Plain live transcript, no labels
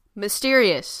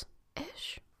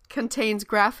Mysterious-ish. Contains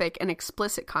graphic and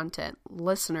explicit content.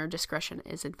 Listener discretion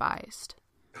is advised.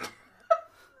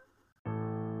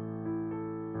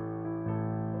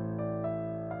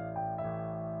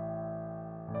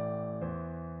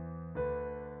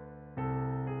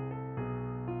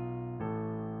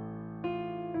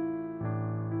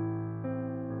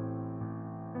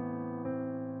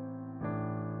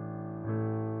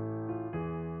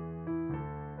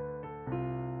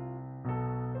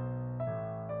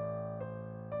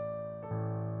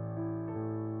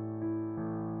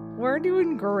 We're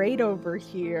doing great over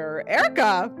here.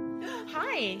 Erica!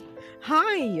 Hi.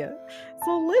 Hi!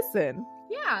 So listen,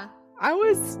 Yeah. I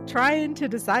was trying to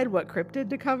decide what cryptid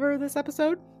to cover this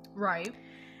episode, Right.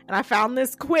 and I found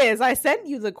this quiz. I sent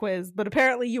you the quiz, but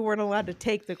apparently you weren't allowed to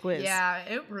take the quiz. Yeah,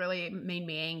 it really made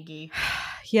me angry.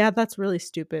 Yeah, that's really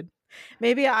stupid.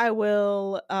 Maybe I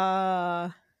will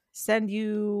send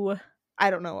you, I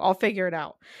don't know, I'll figure it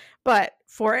out. But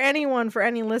for any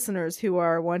listeners who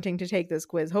are wanting to take this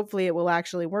quiz, hopefully it will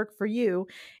actually work for you.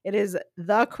 It is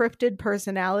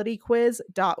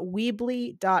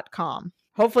thecryptidpersonalityquiz.weebly.com.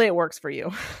 Hopefully it works for you.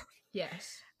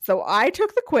 Yes. So I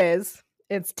took the quiz.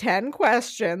 It's 10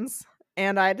 questions,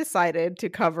 and I decided to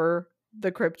cover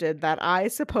the cryptid that I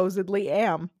supposedly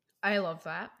am. I love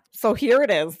that. So here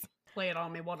it is. Play it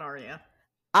on me. What are you?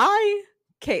 I,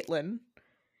 Caitlin,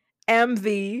 am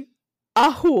the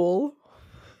Ahool.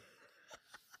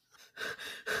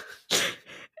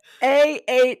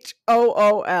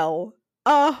 Ahool.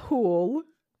 Ahool.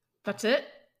 That's it?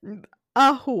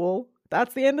 Ahool.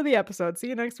 That's the end of the episode. See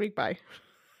you next week. Bye.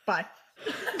 Bye.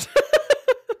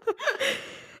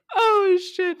 Oh,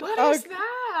 shit. What is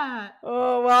that?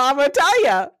 Oh, well, I'm going to tell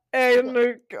you.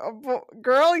 And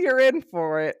girl, you're in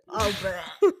for it. Oh, bet.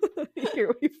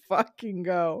 Here we fucking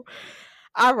go.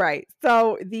 All right.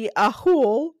 So the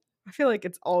Ahool, I feel like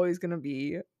it's always going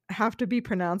to have to be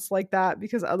pronounced like that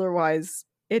because otherwise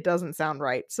it doesn't sound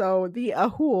right. So the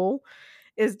Ahool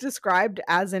is described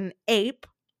as an ape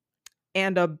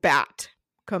and a bat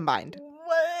combined.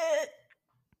 What?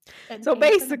 So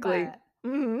basically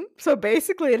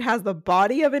it has the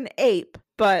body of an ape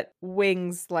but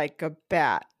wings like a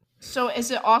bat. So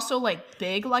is it also like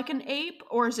big like an ape,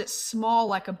 or is it small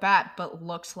like a bat but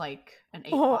looks like an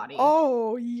ape body?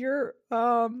 Oh, you're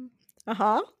uh-huh.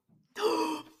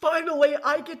 Finally,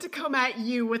 I get to come at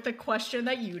you with a question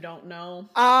that you don't know.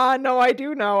 No, I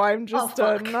do know. I'm just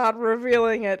not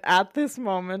revealing it at this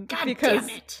moment. God because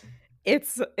damn it.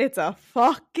 It's a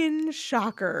fucking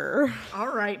shocker.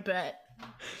 All right, bet.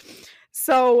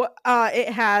 So it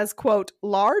has, quote,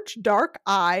 large dark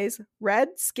eyes,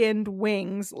 red-skinned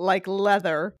wings like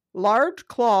leather, large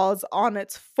claws on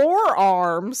its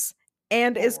forearms,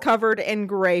 and is covered in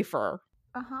gray fur.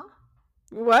 Uh-huh.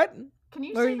 What? Can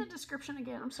you say the description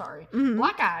again? I'm sorry. Mm-hmm.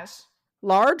 Black eyes.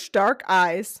 Large dark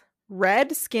eyes,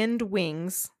 red-skinned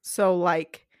wings, so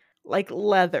like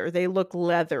leather. They look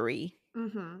leathery.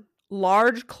 Mm-hmm.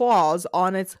 Large claws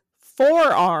on its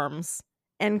forearms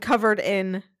and covered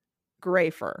in gray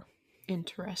fur.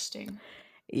 Interesting.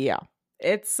 Yeah.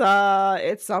 It's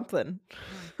something.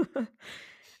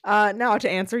 Now to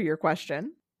answer your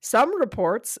question. Some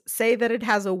reports say that it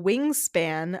has a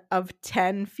wingspan of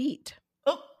 10 feet.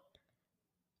 Oh.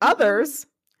 Others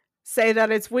say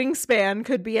that its wingspan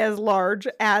could be as large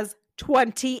as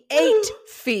 28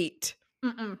 feet.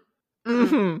 Mm-mm.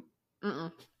 Mm-hmm.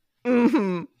 Mm-mm.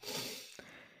 Mm-hmm.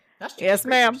 That's just yes,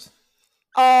 ma'am.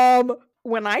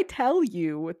 When I tell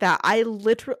you that I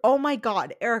literally, oh my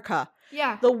God, Erica.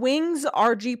 Yeah. The wings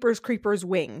are Jeepers Creepers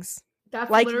wings.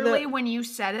 That's like literally when you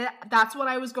said it. That's what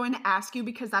I was going to ask you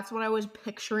because that's what I was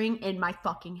picturing in my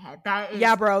fucking head. That is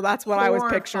yeah, bro, that's what horrifying. I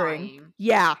was picturing.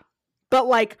 Yeah. But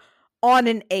like on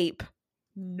an ape.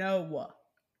 No.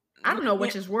 I don't know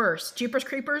which is worse, Jeepers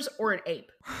Creepers or an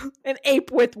ape. An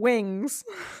ape with wings.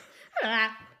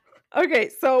 Okay,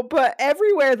 so but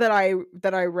everywhere that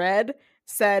I read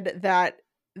said that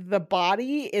the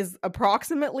body is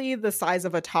approximately the size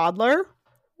of a toddler.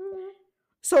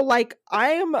 So like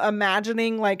I am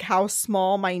imagining like how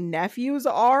small my nephews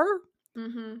are.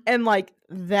 Mm-hmm. And like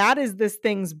that is this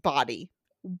thing's body.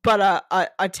 But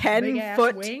a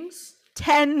 10-foot wings?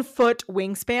 10-foot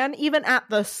wingspan, even at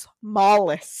the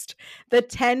smallest. The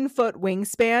 10-foot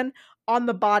wingspan on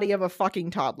the body of a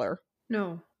fucking toddler.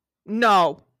 No.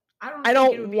 I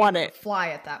don't want it. Fly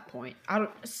at that point.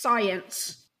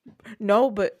 Science. No,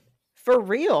 but for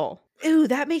real. Ooh,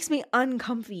 that makes me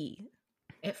uncomfy.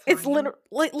 It's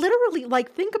literally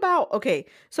like think about, okay,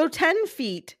 so 10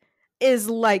 feet is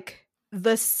like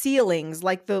the ceilings,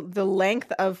 like the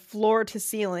length of floor to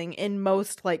ceiling in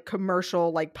most like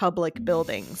commercial like public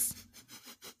buildings.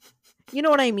 You know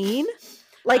what I mean?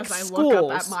 Like As I schools.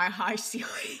 look up at my high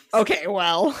ceilings. Okay,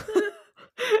 well,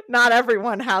 not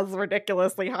everyone has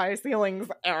ridiculously high ceilings,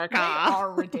 Erica. They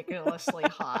are ridiculously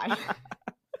high.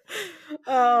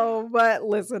 Oh, but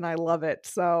listen, I love it.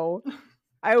 So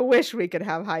I wish we could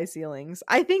have high ceilings.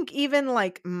 I think even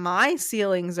like my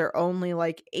ceilings are only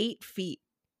like 8 feet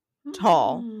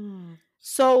tall.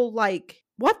 So like,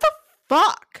 what the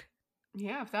fuck?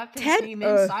 Yeah, if that thing Ted- came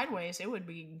in sideways, it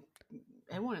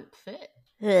wouldn't fit.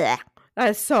 Ugh,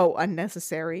 that's so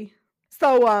unnecessary.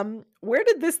 So, where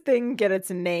did this thing get its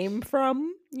name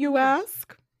from, you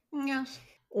ask? Yes.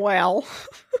 Well,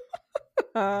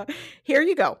 here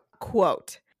you go.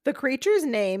 Quote, the creature's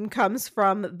name comes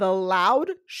from the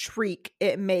loud shriek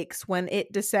it makes when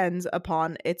it descends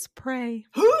upon its prey.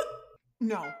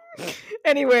 No.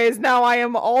 Anyways, now I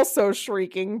am also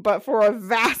shrieking, but for a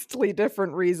vastly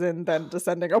different reason than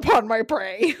descending upon my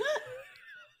prey.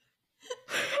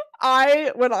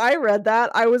 When I read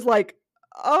that, I was like,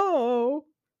 oh,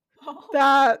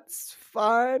 that's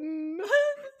fun.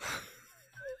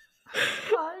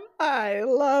 Fun. I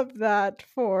love that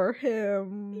for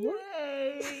him.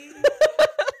 Yay.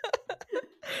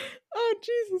 Oh,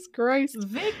 Jesus Christ.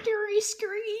 Victory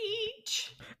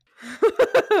screech.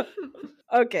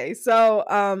 Okay, so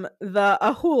the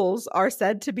Ahools are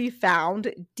said to be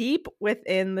found deep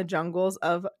within the jungles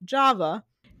of Java.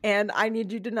 And I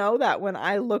need you to know that when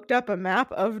I looked up a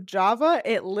map of Java,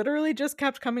 it literally just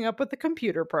kept coming up with a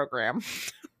computer program.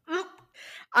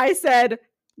 I said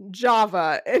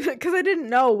Java because I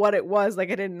didn't know what it was. Like,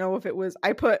 I didn't know if it was,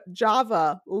 I put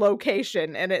Java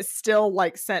location and it still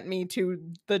like sent me to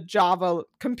the Java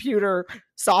computer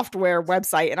software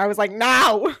website. And I was like,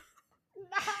 no.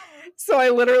 So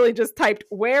I literally just typed,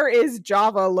 where is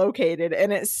Java located?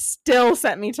 And it still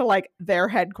sent me to like their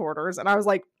headquarters. And I was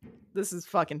like, this is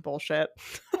fucking bullshit.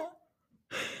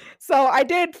 So I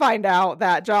did find out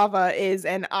that Java is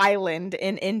an island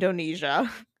in Indonesia.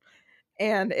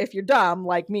 And if you're dumb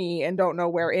like me and don't know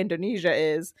where Indonesia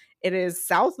is, it is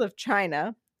south of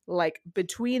China, like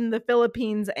between the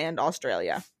Philippines and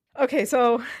Australia. Okay,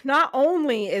 so not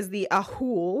only is the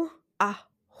Ahool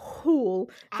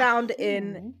found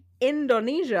in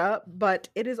Indonesia, but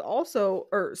it is also,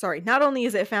 not only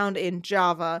is it found in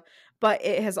Java, but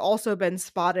it has also been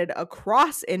spotted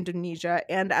across Indonesia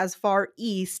and as far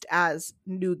east as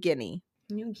New Guinea.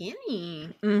 New Guinea.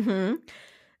 Mm-hmm.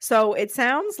 So it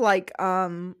sounds like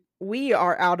we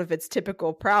are out of its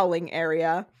typical prowling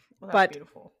area, Well, but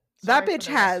beautiful. that bitch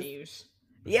has,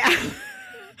 yeah.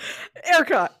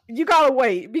 Erica, you gotta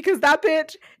wait because that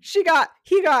bitch,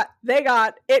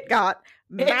 it got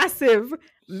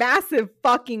massive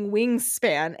fucking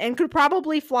wingspan and could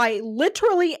probably fly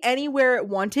literally anywhere it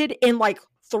wanted in like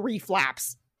 3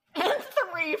 flaps. And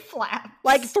 3 flaps.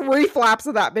 Like 3 flaps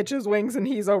of that bitch's wings and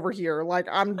he's over here. Like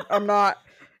I'm not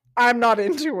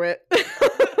into it.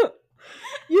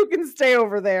 You can stay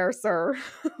over there, sir.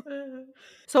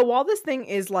 So while this thing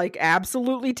is like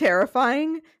absolutely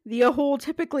terrifying, the Ahool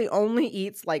typically only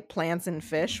eats like plants and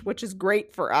fish, which is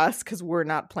great for us because we're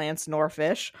not plants nor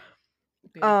fish.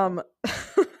 Beautiful.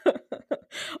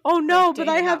 Oh no, but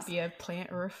I have be a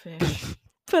plant or a fish.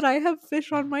 But I have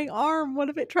fish on my arm. What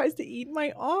if it tries to eat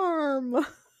my arm?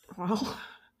 Well,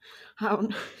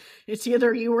 it's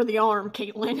either you or the arm,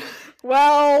 Caitlin.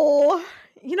 Well,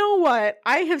 you know what?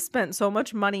 I have spent so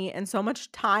much money and so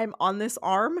much time on this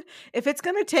arm. If it's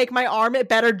gonna take my arm, it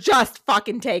better just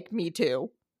fucking take me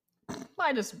too.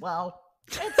 Might as well.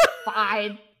 It's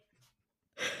fine.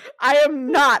 I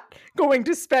am not going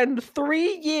to spend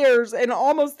 3 years and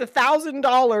almost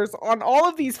 $1,000 on all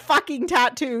of these fucking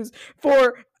tattoos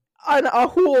for an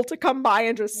Ahool to come by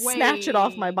and just snatch it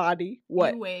off my body.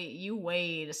 What? You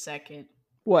wait a second.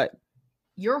 What?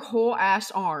 Your whole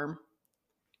ass arm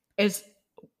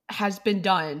has been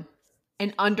done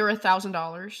in under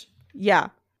 $1,000. Yeah.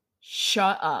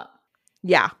 Shut up.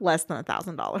 Yeah, less than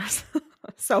 $1,000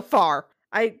 so far.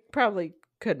 I probably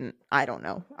couldn't. I don't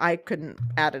know. I couldn't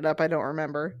add it up. I don't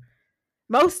remember.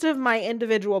 Most of my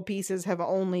individual pieces have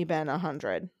only been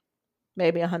 100,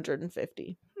 maybe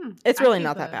 150. It's really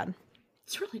not that bad.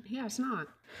 It's not.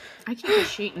 I keep a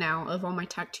sheet now of all my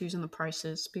tattoos and the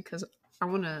prices because I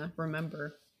want to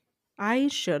remember. I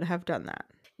should have done that.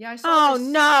 Yeah, I saw. Oh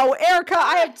no, Erica! What?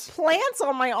 I have plants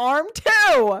on my arm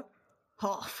too.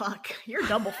 Oh fuck! You're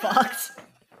double fucked.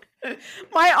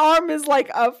 My arm is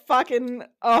like a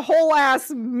whole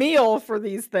ass meal for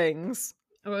these things.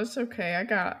 Oh, it's okay. I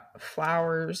got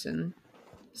flowers, and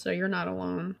so you're not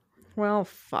alone. Well,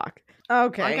 fuck.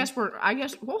 Okay. I guess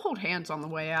we'll hold hands on the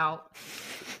way out.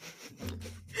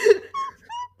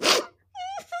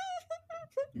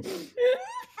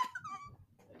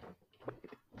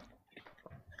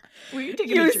 Were you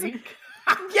taking a drink?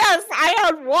 Yes, I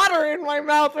had water in my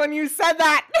mouth when you said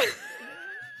that.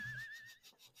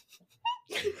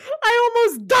 I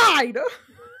almost died.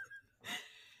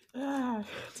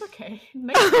 It's okay.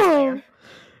 Maybe there.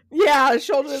 Yeah,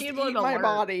 she'll just She eat would my alert.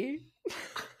 body.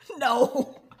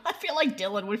 No. I feel like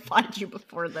Dylan would find you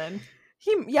before then.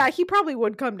 He probably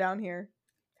would come down here.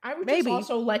 I would Maybe.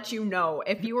 just also let you know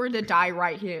if you were to die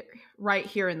right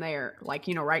here and there, like,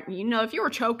 if you were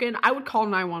choking, I would call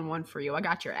 911 for you. I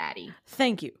got your Addy.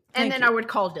 Thank you. And then I would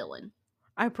call Dylan.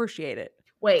 I appreciate it.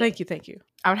 Wait. Thank you.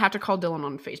 I would have to call Dylan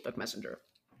on Facebook Messenger.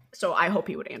 So I hope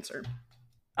he would answer.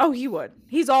 Oh, he would.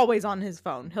 He's always on his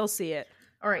phone. He'll see it.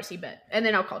 All right, see, bet. And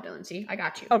then I'll call Dylan. See, I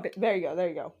got you. Okay, there you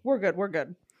go. We're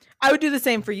good. I would do the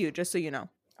same for you, just so you know.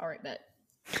 All right, bet.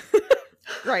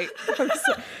 Right. I'm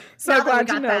so glad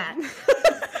to know. That.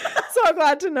 So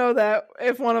glad to know that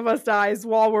if one of us dies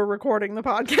while we're recording the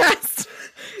podcast,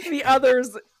 the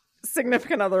other's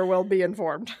significant other will be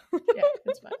informed. Yeah,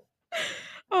 it's fine.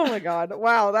 Oh my god.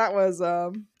 Wow, that was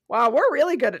wow, we're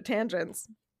really good at tangents.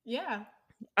 Yeah.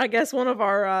 I guess one of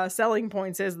our selling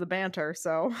points is the banter,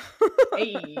 so.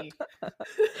 Hey.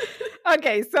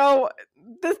 Okay, so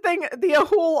the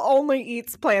Ahool only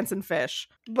eats plants and fish,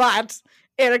 but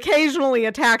it occasionally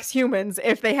attacks humans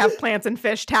if they have plants and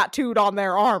fish tattooed on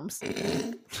their arms.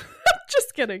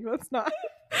 Just kidding. That's not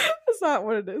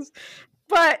what it is.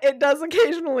 But it does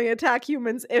occasionally attack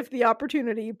humans if the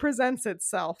opportunity presents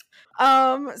itself.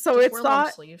 So Just it's wear long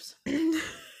thought sleeves.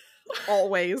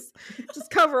 always just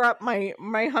cover up my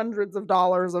hundreds of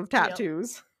dollars of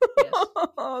tattoos. Yes.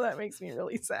 Oh, that makes me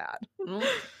really sad. Mm.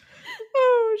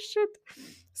 Oh shit.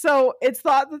 So it's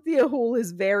thought that the Ahool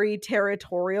is very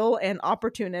territorial and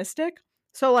opportunistic.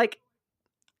 So like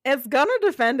it's gonna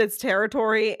defend its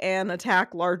territory and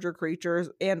attack larger creatures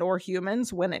and or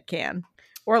humans when it can.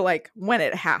 Or like when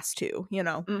it has to, you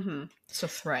know. Mm-hmm. So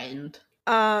threatened.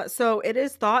 So it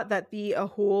is thought that the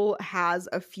Ahool has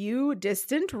a few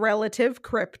distant relative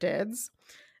cryptids,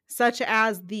 such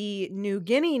as the New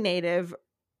Guinea native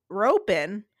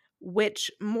ropin,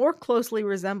 which more closely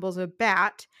resembles a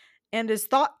bat and is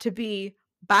thought to be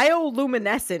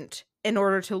bioluminescent in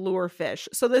order to lure fish.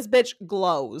 So this bitch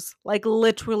glows, like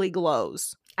literally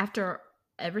glows. After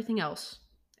everything else,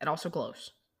 it also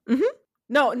glows. Mm-hmm.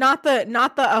 No, not the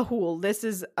Ahool. This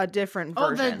is a different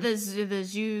version. Oh, the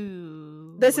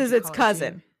zoo. This is its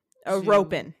cousin, a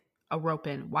ropin. A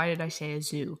ropin. Why did I say a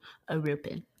zoo? A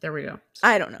ropin. There we go.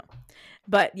 I don't know.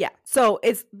 But yeah, so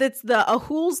it's the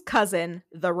Ahool's cousin,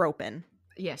 the ropin.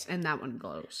 Yes, and that one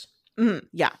glows.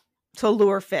 Yeah, to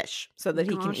lure fish so that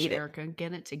he can eat Erica,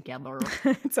 get it together.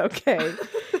 It's okay.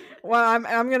 Well,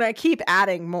 I'm gonna keep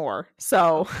adding more.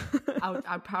 So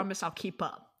I promise I'll keep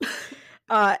up.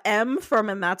 M from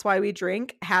And That's Why We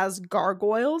Drink has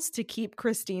gargoyles to keep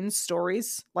Christine's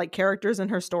stories, like characters in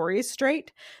her stories,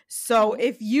 straight. So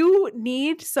if you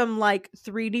need some like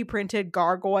 3D printed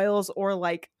gargoyles or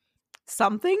like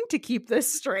something to keep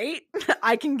this straight,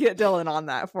 I can get Dylan on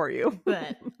that for you.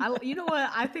 But you know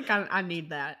what? I think I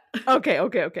need that.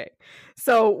 Okay.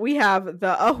 So we have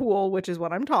the Ahool, which is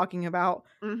what I'm talking about.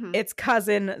 Mm-hmm. Its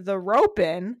cousin, the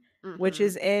ropin, Mm-hmm. which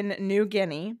is in New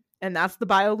Guinea. And that's the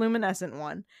bioluminescent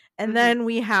one. And then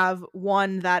we have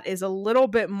one that is a little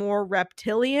bit more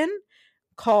reptilian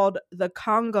called the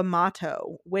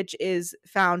Kongamato, which is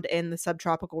found in the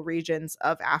subtropical regions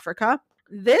of Africa.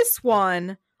 This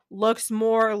one looks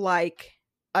more like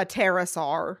a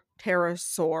pterosaur,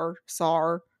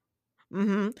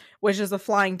 which is a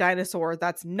flying dinosaur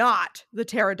that's not the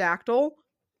pterodactyl,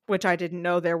 which I didn't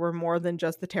know there were more than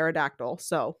just the pterodactyl.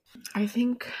 So I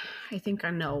think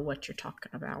I know what you're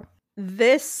talking about.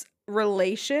 This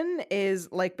relation is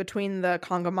like between the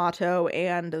Kongamato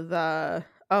and the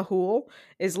Ahool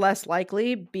is less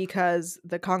likely because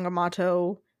the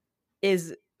Kongamato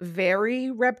is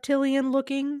very reptilian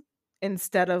looking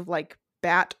instead of like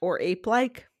bat or ape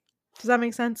like. Does that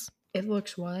make sense? It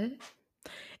looks what?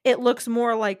 It looks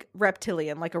more like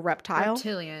reptilian, like a reptile.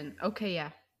 Reptilian. Okay,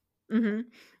 yeah. Mm-hmm.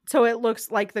 So it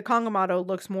looks like the Kongamato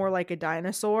looks more like a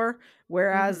dinosaur,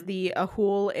 whereas the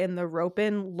Ahool and the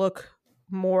ropin look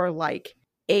more like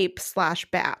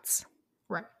ape/bats.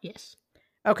 Right. Yes.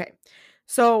 Okay.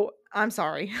 So I'm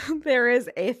sorry. There is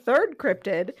a third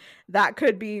cryptid that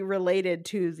could be related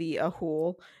to the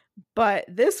Ahool, but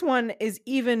this one is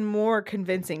even more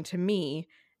convincing to me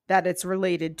that it's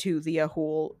related to the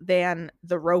Ahool than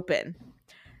the ropin.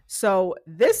 So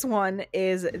this one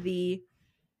is the,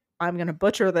 I'm going to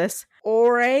butcher this,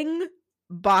 orang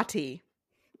bati.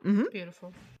 Mm-hmm.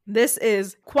 Beautiful. This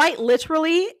is quite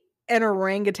literally an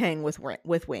orangutan with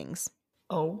wings.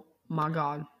 Oh my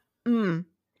god.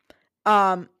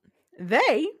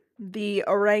 They, the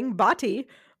orang bati,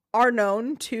 are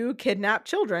known to kidnap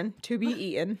children to be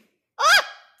eaten.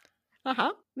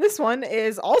 This one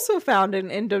is also found in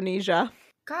Indonesia.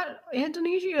 God,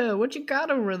 Indonesia, what you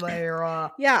got over there?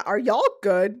 Yeah, are y'all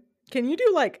good? Can you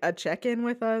do like a check-in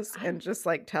with us and just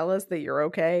like tell us that you're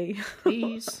okay?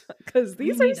 Please. Because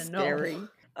these are scary.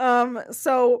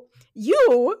 So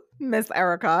you, Miss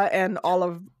Erica, and all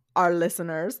of our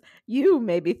listeners, you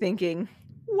may be thinking,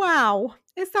 wow,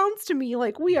 it sounds to me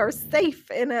like we are safe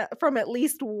from at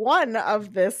least one of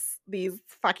these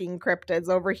fucking cryptids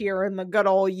over here in the good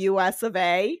old US of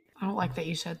A. I don't like that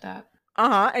you said that.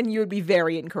 And you would be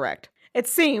very incorrect. It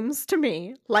seems to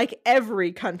me like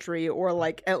every country, or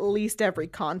like at least every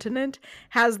continent,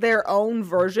 has their own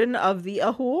version of the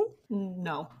Ahool.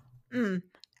 No.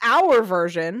 Our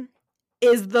version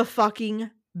is the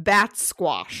fucking bat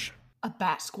squash. A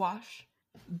bat squash?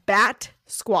 Bat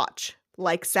squatch.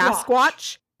 Like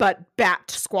Sasquatch, but bat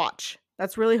squatch.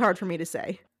 That's really hard for me to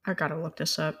say. I gotta look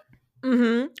this up.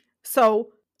 So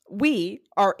we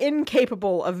are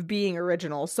incapable of being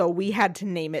original, so we had to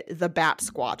name it the bat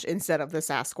squatch instead of the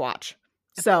Sasquatch.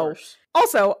 So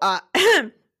also,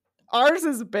 ours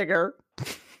is bigger.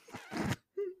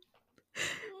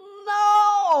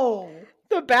 No!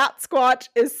 The bat squatch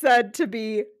is said to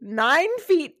be 9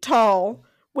 feet tall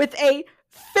with a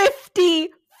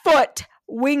 50-foot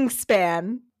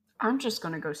wingspan. I'm just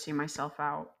gonna go see myself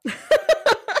out.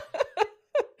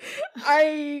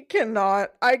 I cannot.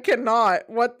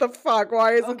 What the fuck?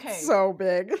 Why is it so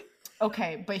big?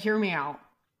 Okay, but hear me out.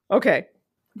 Okay.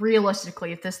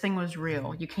 Realistically, if this thing was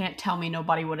real, you can't tell me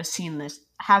nobody would have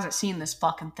hasn't seen this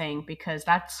fucking thing, because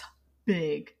that's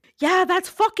big. Yeah, that's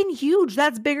fucking huge.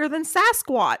 That's bigger than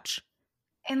Sasquatch.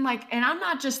 And I'm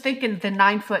not just thinking the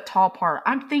 9 foot tall part.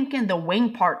 I'm thinking the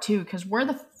wing part too, because where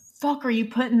the fuck are you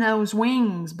putting those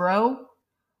wings, bro?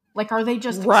 Like, are they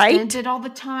just extended all the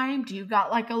time? Do you got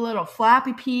like a little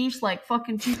flappy piece like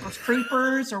fucking Jeepers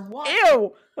Creepers or what?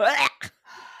 Ew! I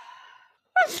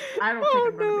don't think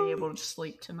I'm going to be able to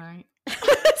sleep tonight.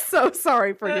 So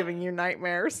sorry for giving you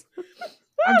nightmares.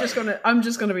 I'm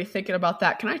just gonna be thinking about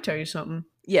that. Can I tell you something?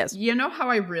 Yes. You know how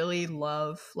I really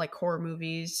love like horror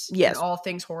movies? Yes. And all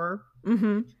things horror?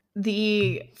 Mm-hmm.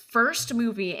 The first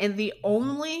movie and the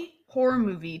only horror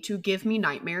movie to give me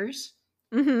nightmares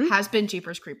has been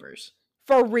Jeepers Creepers.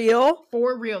 For real?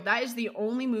 For real. That is the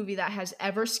only movie that has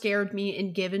ever scared me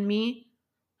and given me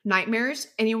nightmares.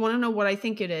 And you want to know what I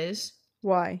think it is?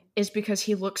 Why? Is because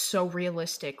he looks so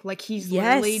realistic. Like, he's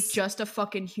literally just a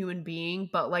fucking human being,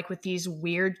 but like with these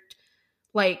weird,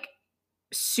 like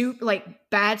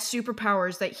bad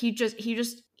superpowers that he just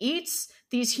eats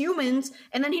these humans,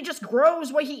 and then he just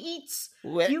grows what he eats.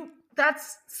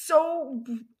 That's so,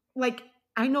 like,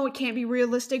 I know it can't be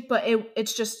realistic, but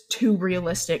it's just too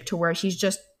realistic to where he's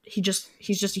just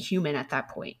a human at that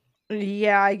point.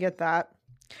 Yeah, I get that.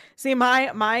 See, my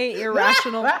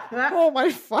irrational. Oh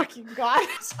my fucking god!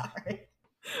 Sorry.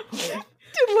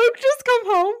 Did Luke just come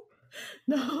home?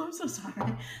 No, I'm so sorry.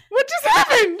 What just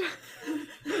happened?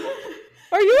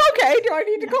 Are you okay? Do I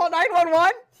need to call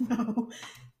 911? No.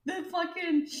 The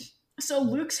fucking... So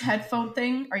Luke's headphone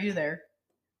thing, are you there?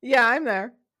 Yeah, I'm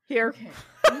there. Here. Okay.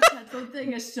 Luke's headphone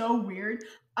thing is so weird.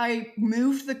 I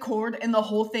moved the cord and the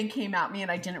whole thing came at me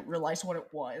and I didn't realize what it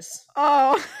was.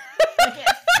 Oh. Like,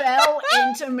 it fell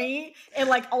into me and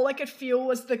like all I could feel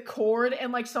was the cord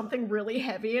and like something really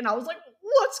heavy, and I was like,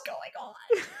 what's going on?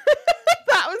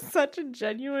 That was such a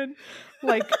genuine,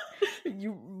 like,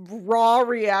 raw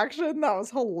reaction. That was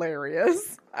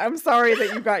hilarious. I'm sorry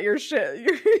that you got your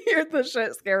the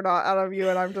shit scared out of you,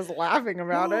 and I'm just laughing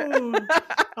about it.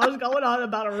 I was going on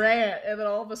about a rant, and then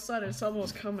all of a sudden someone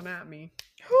was coming at me.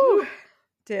 Whew.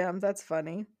 Damn, that's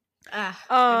funny.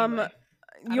 Anyway,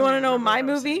 you want to know my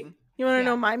movie? You want to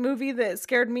know my movie that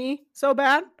scared me so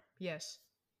bad? Yes.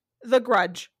 The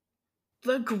Grudge.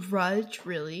 The Grudge,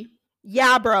 really?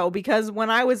 Yeah, bro, because when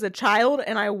I was a child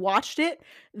and I watched it,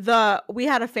 we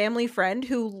had a family friend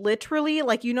who literally,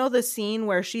 like, you know the scene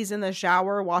where she's in the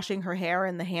shower washing her hair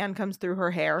and the hand comes through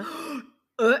her hair?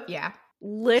 Yeah.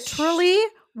 Literally,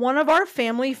 one of our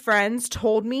family friends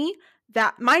told me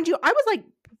that, mind you, I was like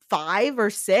 5 or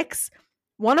 6.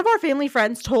 One of our family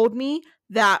friends told me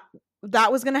that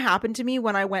was going to happen to me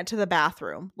when I went to the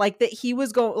bathroom. Like, that he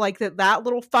was going, like, that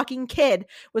little fucking kid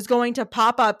was going to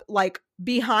pop up, like,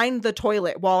 behind the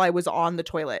toilet while I was on the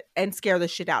toilet and scare the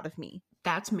shit out of me.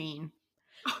 That's mean.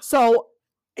 So,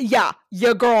 yeah,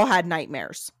 your girl had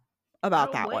nightmares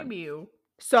about that one. You.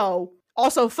 So,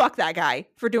 also, fuck that guy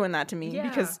for doing that to me,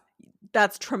 because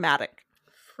that's traumatic.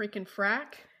 Freaking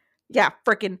frack? Yeah,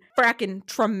 fracking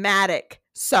traumatic,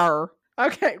 sir.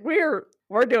 Okay,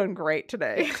 we're doing great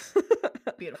today.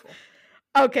 Beautiful.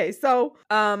 Okay, so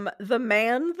the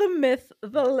man, the myth,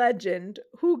 the legend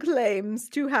who claims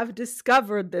to have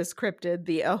discovered this cryptid,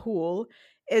 the Ahool,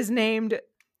 is named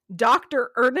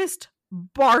Dr. Ernest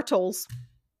Bartels.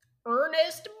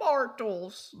 Ernest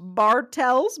Bartels.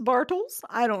 Bartels?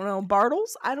 I don't know.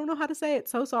 Bartels? I don't know how to say it.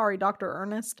 So sorry, Dr.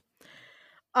 Ernest.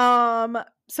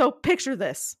 So picture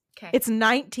this. Okay. It's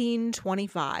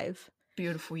 1925.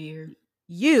 Beautiful year.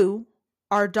 You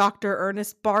are Dr.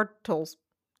 Ernest Bartels.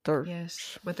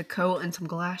 Yes, with a coat and some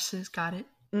glasses. Got it.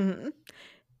 Mm-hmm.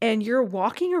 And you're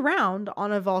walking around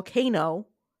on a volcano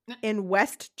in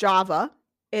West Java.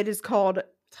 It is called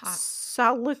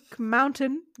Salak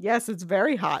Mountain. Yes, it's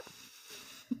very hot.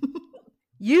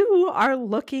 You are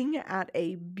looking at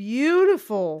a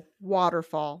beautiful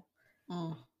waterfall,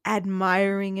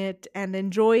 admiring it and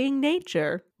enjoying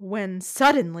nature, when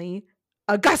suddenly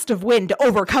a gust of wind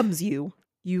overcomes you.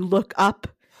 You look up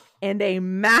and a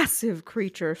massive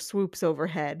creature swoops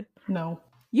overhead. No.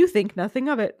 You think nothing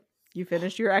of it. You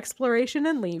finish your exploration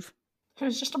and leave. It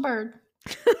was just a bird.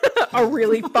 A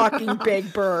really fucking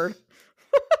big bird.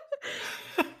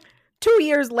 2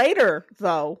 years later,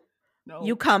 though,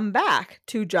 you come back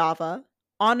to Java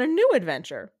on a new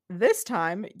adventure. This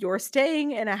time, you're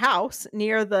staying in a house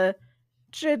near the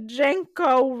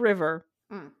Chijenko River.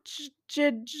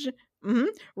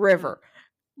 River.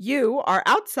 You are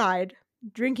outside,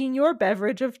 drinking your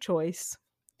beverage of choice,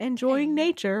 enjoying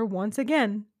nature once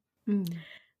again.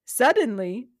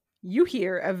 Suddenly, you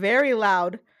hear a very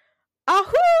loud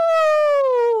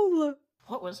Ahool!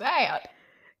 What was that?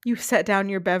 You set down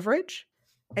your beverage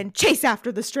and chase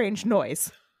after the strange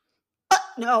noise.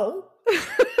 No.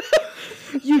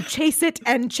 You chase it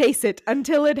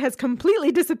until it has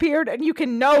completely disappeared and you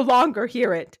can no longer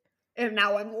hear it. And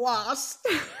now I'm lost.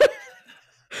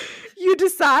 You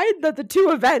decide that the two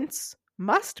events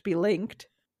must be linked.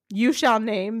 You shall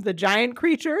name the giant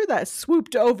creature that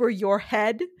swooped over your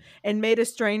head and made a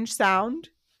strange sound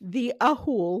the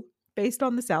Ahool, based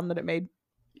on the sound that it made.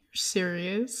 You're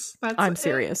serious? I'm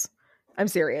serious.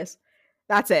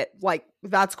 That's it. Like,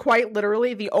 that's quite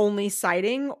literally the only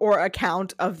sighting or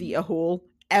account of the Ahool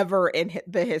ever in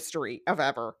the history of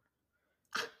ever.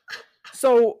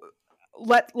 So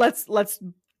let's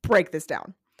break this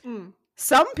down.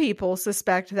 Some people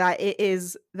suspect that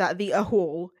the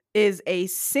Ahool is a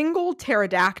single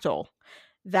pterodactyl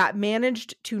that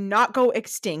managed to not go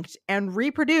extinct and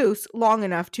reproduce long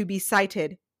enough to be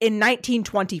sighted in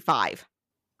 1925.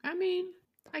 I mean,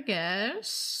 I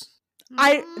guess.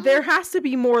 There has to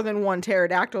be more than one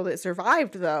pterodactyl that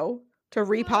survived, though, to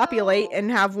repopulate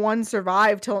and have one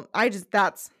survive till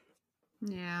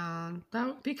Yeah,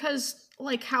 because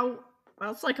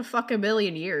that's like a fucking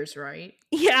million years, right?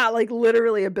 Yeah, like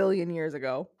literally a billion years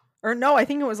ago. Or no, I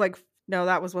think it was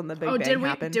that was when the Big Bang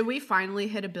happened. Did we finally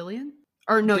hit a billion?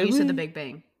 Or no, you said the Big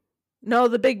Bang. No,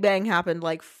 the Big Bang happened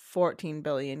like 14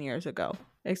 billion years ago.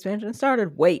 Expansion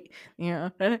started. Wait. Yeah.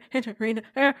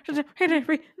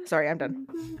 Sorry, I'm done.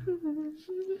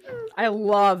 I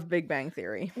love Big Bang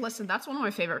Theory. Listen, that's one of my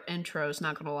favorite intros,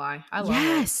 not gonna lie. I love it.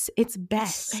 Yes, it's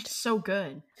best. It's so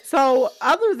good. So,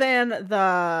 other than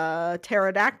the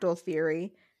pterodactyl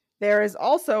theory, there is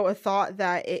also a thought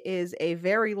that it is a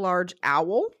very large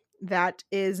owl that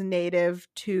is native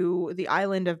to the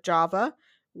island of Java,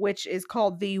 which is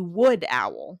called the wood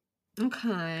owl.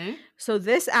 Okay. So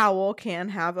this owl can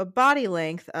have a body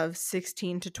length of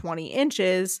 16 to 20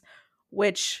 inches,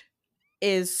 which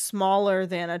is smaller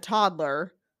than a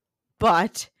toddler,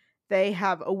 but they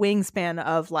have a wingspan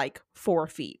of like 4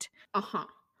 feet. Uh-huh.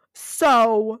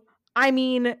 So, I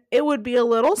mean, it would be a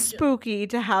little spooky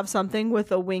to have something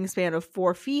with a wingspan of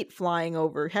 4 feet flying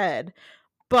overhead,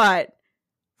 but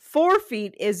 4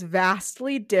 feet is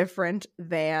vastly different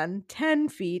than 10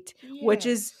 feet, which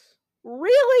is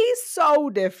really so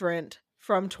different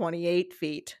from 28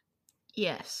 feet.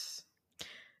 Yes.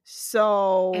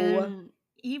 So, and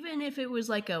even if it was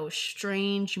like a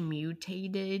strange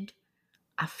mutated,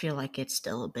 I feel like it's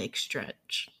still a big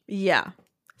stretch. Yeah,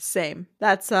 same.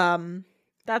 That's all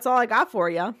I got for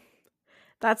you.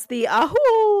 That's the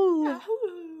Ahool.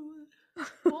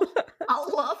 Well, I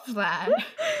love that.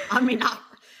 I mean,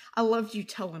 I loved you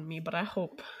telling me, but I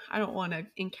hope I don't want to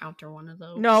encounter one of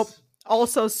those. Nope.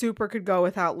 Also, super could go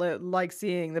without like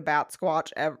seeing the bat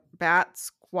squatch.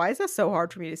 Why is that so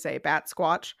hard for me to say? Bat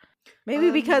squatch. Maybe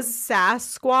because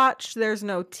Sasquatch, there's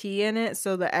no T in it,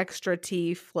 so the extra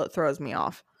T throws me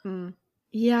off.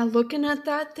 Yeah, looking at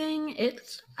that thing,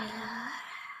 it's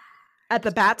at the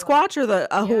bat squatch or the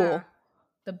Ahool? Yeah,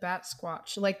 the bat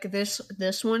squatch. Like this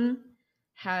one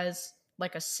has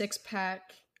like a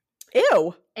 6-pack.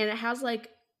 Ew. And it has like,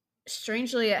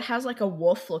 strangely, it has like a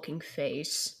wolf-looking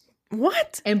face.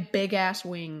 What? And big-ass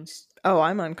wings. Oh,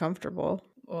 I'm uncomfortable.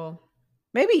 Well,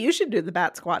 maybe you should do the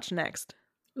bat squatch next.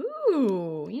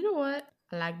 Ooh, you know what?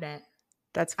 I like that.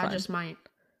 That's fine. I just might.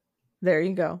 There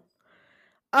you go.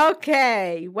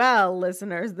 Okay, well,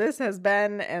 listeners, this has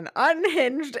been an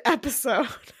unhinged episode.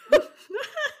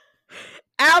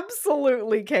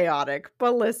 Absolutely chaotic.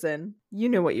 But listen, you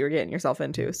knew what you were getting yourself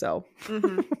into, so.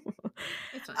 Mm-hmm.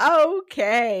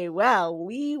 Okay, well,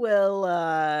 we will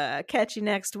catch you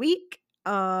next week.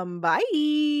 Bye.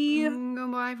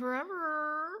 Goodbye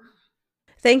forever.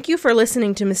 Thank you for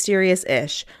listening to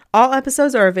Mysterious-ish. All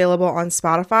episodes are available on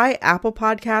Spotify, Apple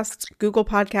Podcasts, Google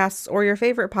Podcasts, or your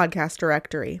favorite podcast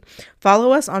directory.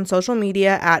 Follow us on social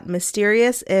media at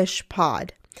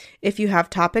Mysterious-ish-pod. If you have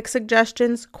topic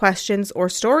suggestions, questions, or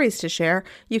stories to share,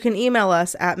 you can email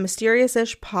us at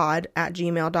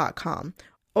mysteriousishpod@gmail.com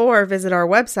or visit our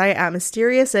website at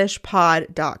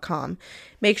mysteriousishpod.com.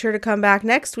 Make sure to come back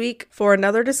next week for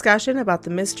another discussion about the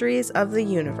mysteries of the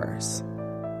universe.